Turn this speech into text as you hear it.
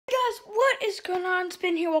What is going on?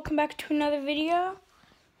 Spin here. Welcome back to another video.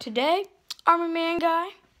 Today, Army Man Guy.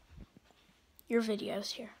 Your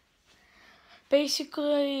video's here.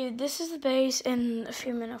 Basically, this is the base, and a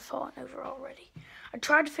few men have fallen over already. I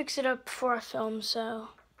tried to fix it up before I filmed, so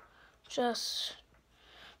just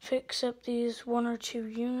fix up these 1 or 2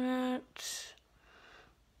 units.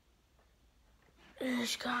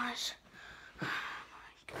 Guys.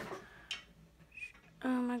 Oh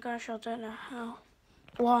my gosh, I don't know how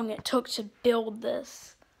long it took to build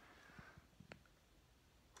this.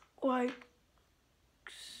 Like,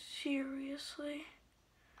 seriously,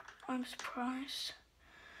 I'm surprised,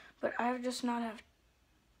 but I've just not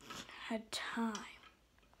had time.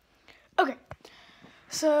 Okay,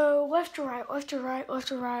 so left to right, left to right, left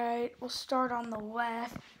to right. We'll start on the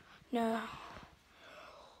left. No,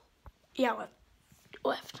 yeah,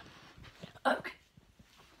 left. Okay.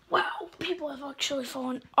 Wow, people have actually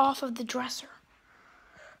fallen off of the dresser.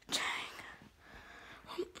 Dang.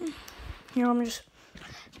 Here, let me just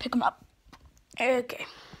pick them up. Okay.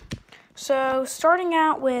 So, starting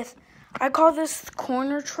out with, I call this the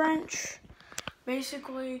corner trench.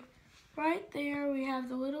 Basically, right there, we have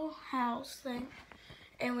the little house thing.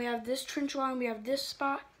 And we have this trench line, we have this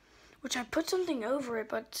spot, which I put something over it,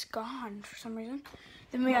 but it's gone for some reason.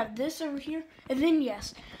 Then we have this over here. And then,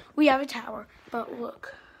 yes, we have a tower. But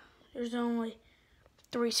look. There's only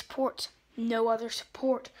 3 supports, no other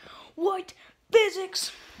support. What?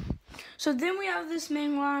 Physics! So then we have this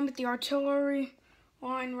main line with the artillery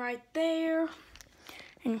line right there.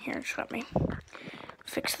 And here, just let me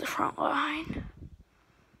fix the front line.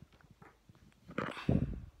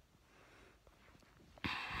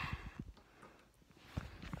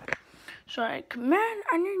 So like, man,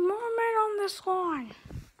 I need more men on this line.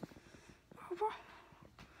 Over.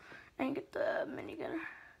 And get the minigunner.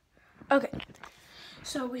 Okay,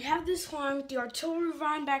 so we have this line with the artillery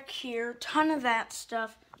line back here, ton of that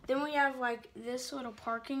stuff. Then we have like this little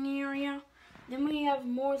parking area. Then we have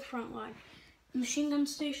more of the front line. Machine gun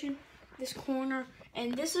station, this corner,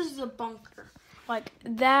 and this is the bunker. Like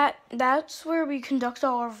that's where we conduct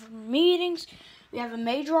all of our meetings. We have a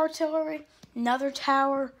major artillery, another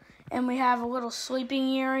tower, and we have a little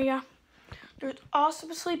sleeping area. There's also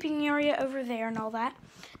a sleeping area over there and all that.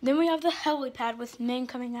 Then we have the helipad with men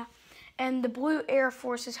coming out. And the Blue Air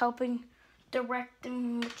Force is helping direct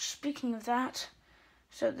them. Speaking of that,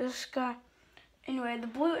 so this guy, anyway, the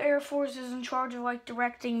Blue Air Force is in charge of like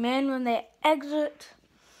directing men when they exit,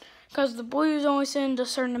 because the Blues only send a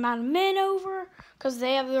certain amount of men over, because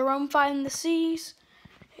they have their own fight in the seas.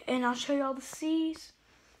 And I'll show you all the seas,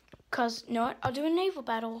 because you know what? I'll do a naval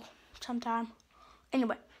battle sometime.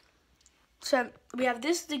 Anyway, so we have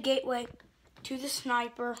this, the gateway to the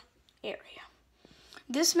sniper area.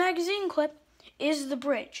 This magazine clip is the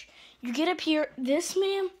bridge. You get up here, this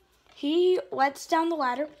man, he lets down the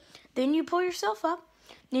ladder, then you pull yourself up,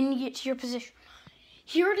 then you get to your position.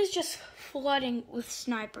 Here it is just flooding with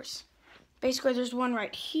snipers. Basically, there's one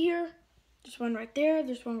right here, there's one right there,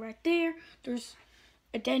 there's one right there, there's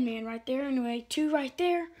a dead man right there, anyway, 2 right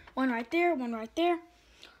there, 1 right there, 1 right there. A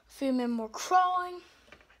few men more crawling,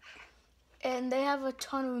 and they have a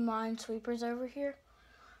ton of minesweepers over here.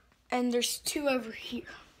 And there's 2 over here.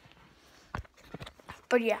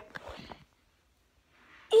 But yeah.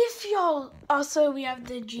 If y'all, also we have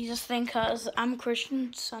the Jesus thing, because I'm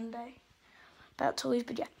Christian Sunday. About to leave,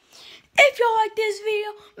 but yeah. If y'all like this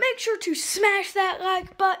video, make sure to smash that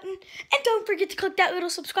like button. And don't forget to click that little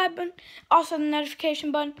subscribe button. Also the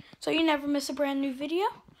notification button, so you never miss a brand new video.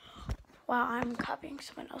 Wow, I'm copying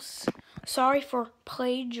someone else. Sorry for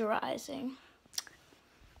plagiarizing.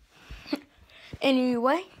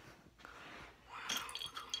 Anyway.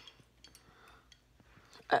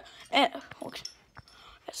 That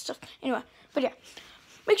stuff. Anyway, but yeah,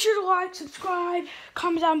 make sure to like, subscribe,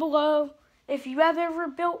 comment down below if you have ever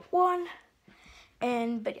built one.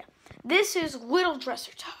 And but yeah, this is Little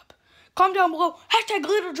Dresser Top. Comment down below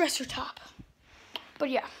 #Little Dresser Top. But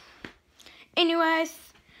yeah, anyways,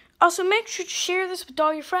 also make sure to share this with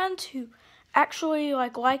all your friends who actually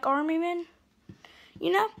like Army Men.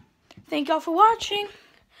 You know, thank y'all for watching.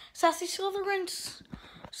 Sassy Slytherin.